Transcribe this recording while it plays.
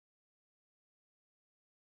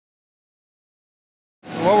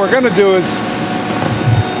What we're going to do is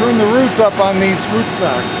prune the roots up on these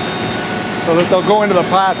rootstocks so that they'll go into the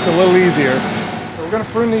pots a little easier. So we're going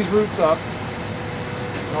to prune these roots up.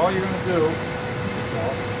 And all you're going to do,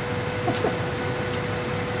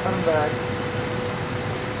 cut them back.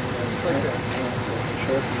 Just like that.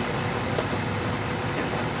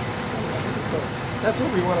 That's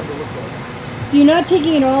what we want them to look like. So you're not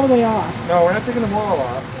taking it all the way off? No, we're not taking them all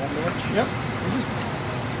off. That much. Yep. We just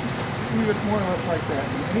leave it more or less like that.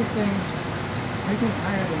 And anything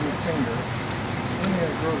higher than your finger, anything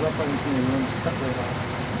that grows up underneath your roots, cut right off.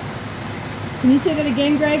 Can you say that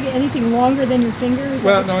again, Greg? Anything longer than your finger?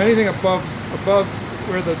 Well, no, anything above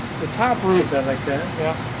where the top root. That like that?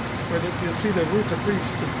 Yeah. Where you'll see the roots are pretty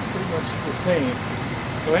much the same.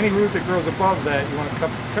 So any root that grows above that, you want to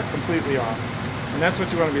cut completely off. And that's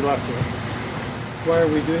what you want to be left with. Why are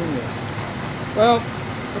we doing this? Well,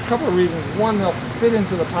 a couple of reasons. One, they'll fit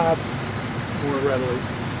into the pots more readily.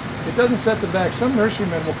 It doesn't set them back. Some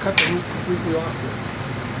nurserymen will cut the root completely off this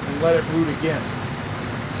and let it root again.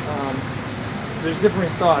 There's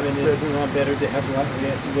differing thoughts. I mean, is it not better to have a lot of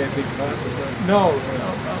big pots? No.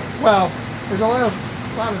 Well, there's a lot of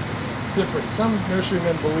difference. Some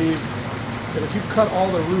nurserymen believe that if you cut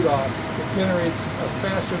all the root off, it generates a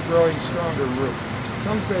faster growing, stronger root.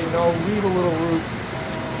 Some say no, leave a little root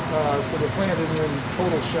so the plant isn't in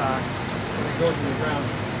total shock when it goes in the ground.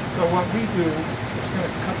 So what we do is kind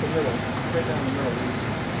of cut the middle, right down the middle.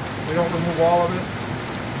 We don't remove all of it,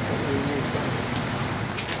 but we remove some.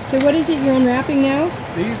 So what is it you're unwrapping now?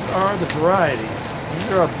 These are the varieties. These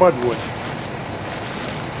are our budwood.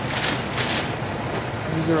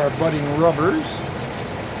 These are our budding rubbers.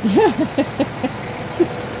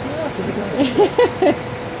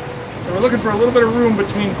 So we're looking for a little bit of room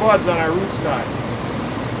between buds on our rootstock.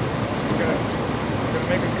 We're gonna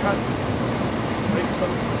make a cut, make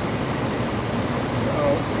some. So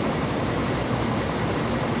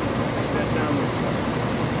like that down there.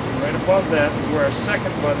 And right above that is where our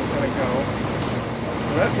second bud is going to go.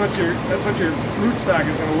 So that's what your rootstock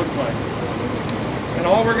is going to look like. And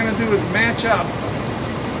all we're going to do is match up.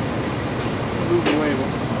 Move the label.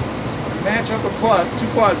 Match up two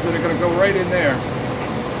buds that are going to go right in there.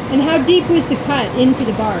 And how deep was the cut into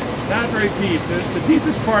the bark? Not very deep. The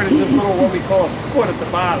deepest part is this little, what we call a foot at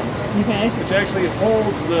the bottom. Okay. Which actually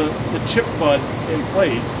holds the chip bud in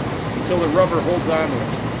place until the rubber holds onto it.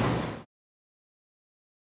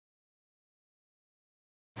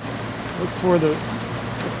 Look for the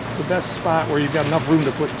best spot where you've got enough room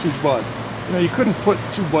to put two buds. You know, you couldn't put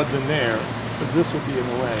two buds in there because this would be in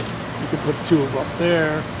the way. You could put two up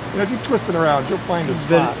there. You know, if you twist it around, you'll find a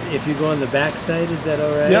spot. But if you go on the back side, is that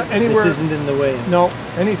all right? Yeah, anywhere. This isn't in the way. No,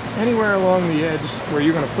 anywhere along the edge where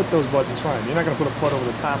you're going to put those buds is fine. You're not going to put a bud over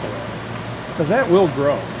the top of that because that will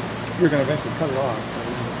grow. You're going to eventually cut it off.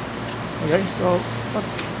 Okay, so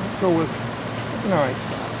let's go with that's an alright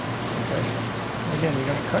spot. Okay, and again, you're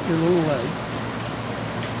going to cut your little leg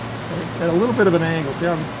at a little bit of an angle. See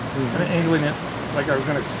how I'm kind of angling it like I was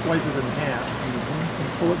going to slice it in half and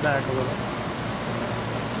pull it back a little.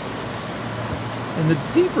 And the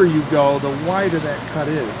deeper you go, the wider that cut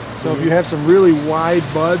is. So if you have some really wide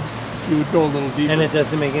buds, you would go a little deeper. And it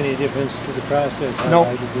doesn't make any difference to the process how no,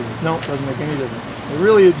 wide you do it? No, it doesn't make any difference. It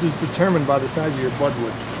really is just determined by the size of your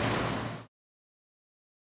budwood.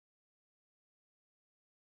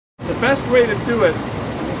 The best way to do it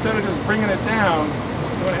is instead of just bringing it down,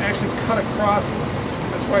 you want to actually cut across it.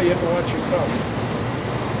 That's why you have to watch your thumb.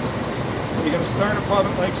 So you're going to start above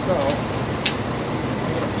it like so.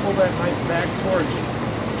 Pull that knife back towards you.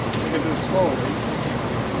 You can do it slowly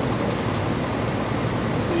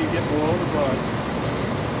until you get below the bud.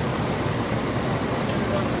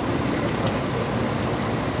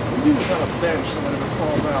 We do this on a bench so that if it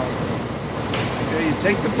falls out. Okay, you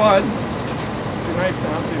take the bud, put your knife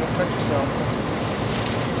down so you don't cut yourself.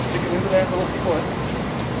 Stick it into that little foot.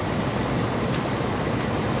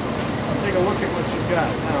 I'll take a look at what you've got.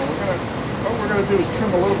 Now what we're going to do is trim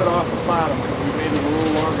a little bit off the bottom because we made it a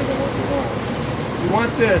little longer than what we want. We want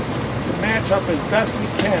this to match up as best we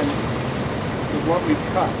can with what we've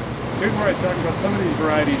cut. Here's where I talk about some of these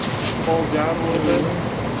varieties bulge out a little bit.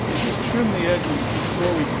 Just trim the edges before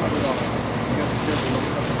we cut it off. You got to be careful when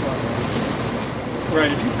you cut the bottom. Right,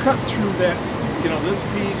 if you cut through that, you know, this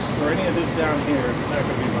piece or any of this down here, it's not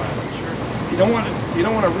going to be violent. Sure. You don't want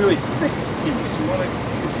a really thick piece.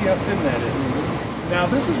 You can see how thin that is. Now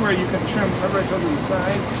this is where you can trim, remember I told you the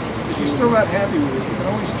sides? If you're still not happy with it, you can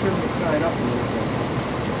always trim the side up a little bit.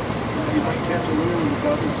 You might catch a little of the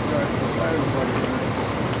bud that's got the side of the bud.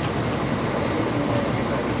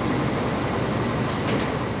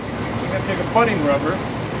 You're going to take a budding rubber,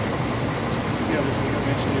 the other thing I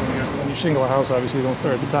mentioned. When you shingle a house, obviously you don't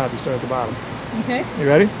start at the top, you start at the bottom. Okay. You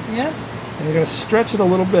ready? Yep. And you're going to stretch it a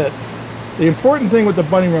little bit. The important thing with the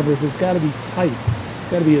budding rubber is it's got to be tight.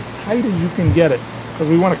 It's got to be as tight as you can get it, because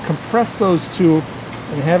we want to compress those two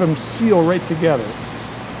and have them seal right together.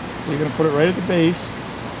 So you're going to put it right at the base,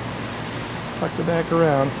 tuck the back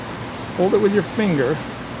around, hold it with your finger,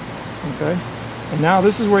 okay? And now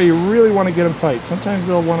this is where you really want to get them tight. Sometimes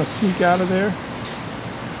they'll want to sneak out of there.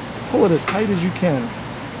 Pull it as tight as you can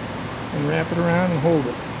and wrap it around and hold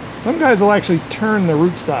it. Some guys will actually turn the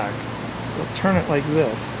rootstock. They'll turn it like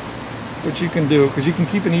this, which you can do because you can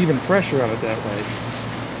keep an even pressure on it that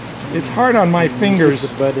way. It's hard on my fingers.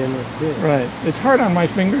 The bud in with it. Right. It's hard on my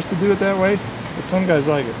fingers to do it that way, but some guys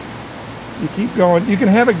like it. You keep going. You can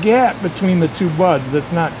have a gap between the two buds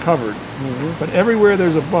that's not covered, but everywhere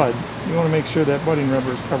there's a bud, you want to make sure that budding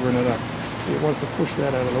rubber is covering it up. It wants to push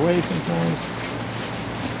that out of the way sometimes.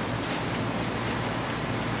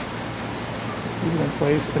 Keep it in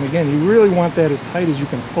place, and again, you really want that as tight as you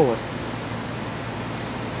can pull it.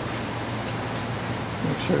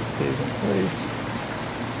 Make sure it stays in place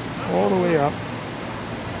all the way up.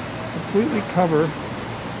 Completely cover.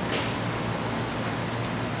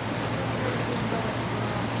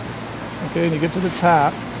 Okay, and you get to the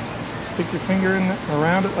top, stick your finger in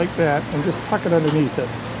around it like that, and just tuck it underneath it.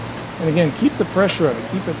 And again, keep the pressure on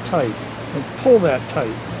it, keep it tight, and pull that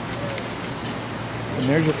tight. And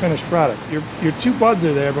there's your finished product. Your two buds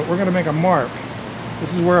are there, but we're going to make a mark.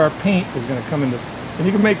 This is where our paint is going to come into, and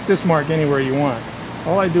you can make this mark anywhere you want.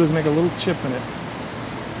 All I do is make a little chip in it,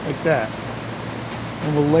 like that.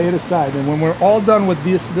 And we'll lay it aside. And when we're all done with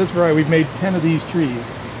this variety, we've made 10 of these trees,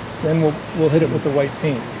 then we'll hit it with the white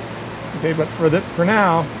paint. Okay, but for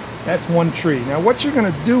now, that's one tree. Now what you're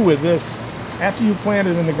going to do with this, after you plant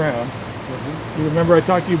it in the ground, you remember I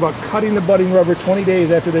talked to you about cutting the budding rubber 20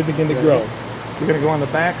 days after they begin to grow. You're going to go on the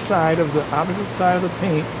back side of the opposite side of the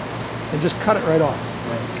paint and just cut it right off.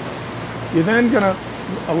 You're then going to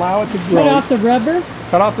allow it to grow. Cut off the rubber?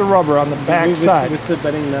 Cut off the rubber on the back side. With the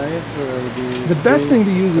budding knife or the best thing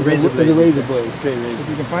to use is a razor blade. Straight razor. If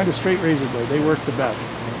you can find a straight razor blade, they work the best.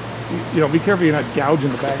 You know, be careful you're not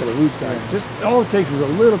gouging the back of the rootstock. Just all it takes is a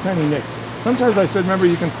little tiny nick. Sometimes I said, remember,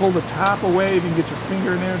 you can pull the top away if you can get your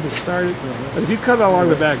finger in there to start it. But if you cut it along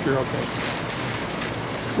the back, you're okay.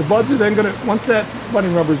 The buds are then going to, once that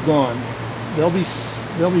budding rubber's gone, they'll be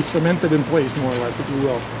cemented in place, more or less, if you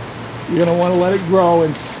will. You're going to want to let it grow,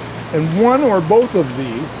 and one or both of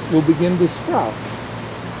these will begin to sprout.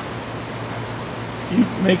 You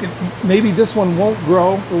make it, maybe this one won't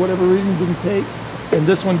grow for whatever reason, didn't take, and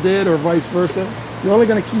this one did, or vice versa. You're only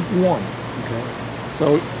going to keep one. Okay.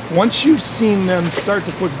 So once you've seen them start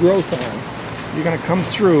to put growth on, you're going to come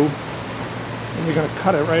through and you're going to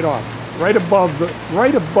cut it right off, right above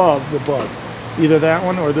the bud, either that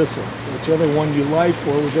one or this one, whichever one you like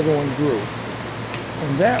or whichever one grew.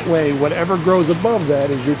 And that way, whatever grows above that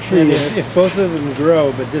is your tree. And if both of them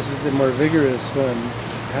grow, but this is the more vigorous one,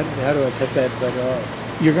 how do I cut that bud off?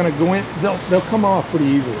 You're going to go in, they'll come off pretty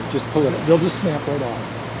easily. Just pull it. They'll just snap right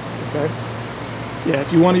off. Okay? Yeah,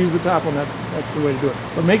 if you want to use the top one, that's the way to do it.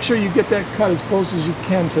 But make sure you get that cut as close as you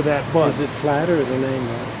can to that bud. Is it flat or is it an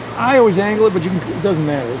angle? I always angle it, but it doesn't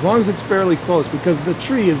matter. As long as it's fairly close, because the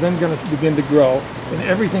tree is then going to begin to grow, and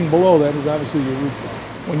everything below that is obviously your rootstock.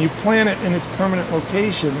 When you plant it in its permanent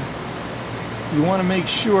location, you want to make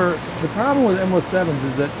sure, the problem with endless sevens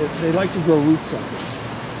is that they like to grow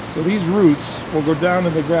rootsuckers. So these roots will go down to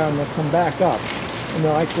the ground, they'll come back up, and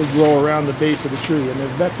they'll actually grow around the base of the tree, and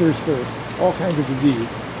they're vectors for all kinds of disease.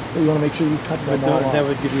 So you want to make sure you cut them all off. That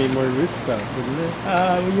would give me more rootstock, wouldn't it?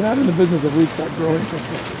 Well, you're not in the business of rootstock growing.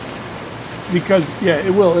 Because, yeah,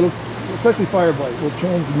 it'll, especially fire blight, will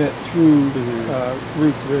transmit through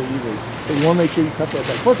roots very easily. So you want to make sure you cut that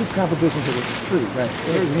back. Plus it's competition for the tree. Right.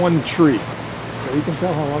 There's one tree. So you can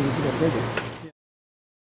tell how long this is going to take it.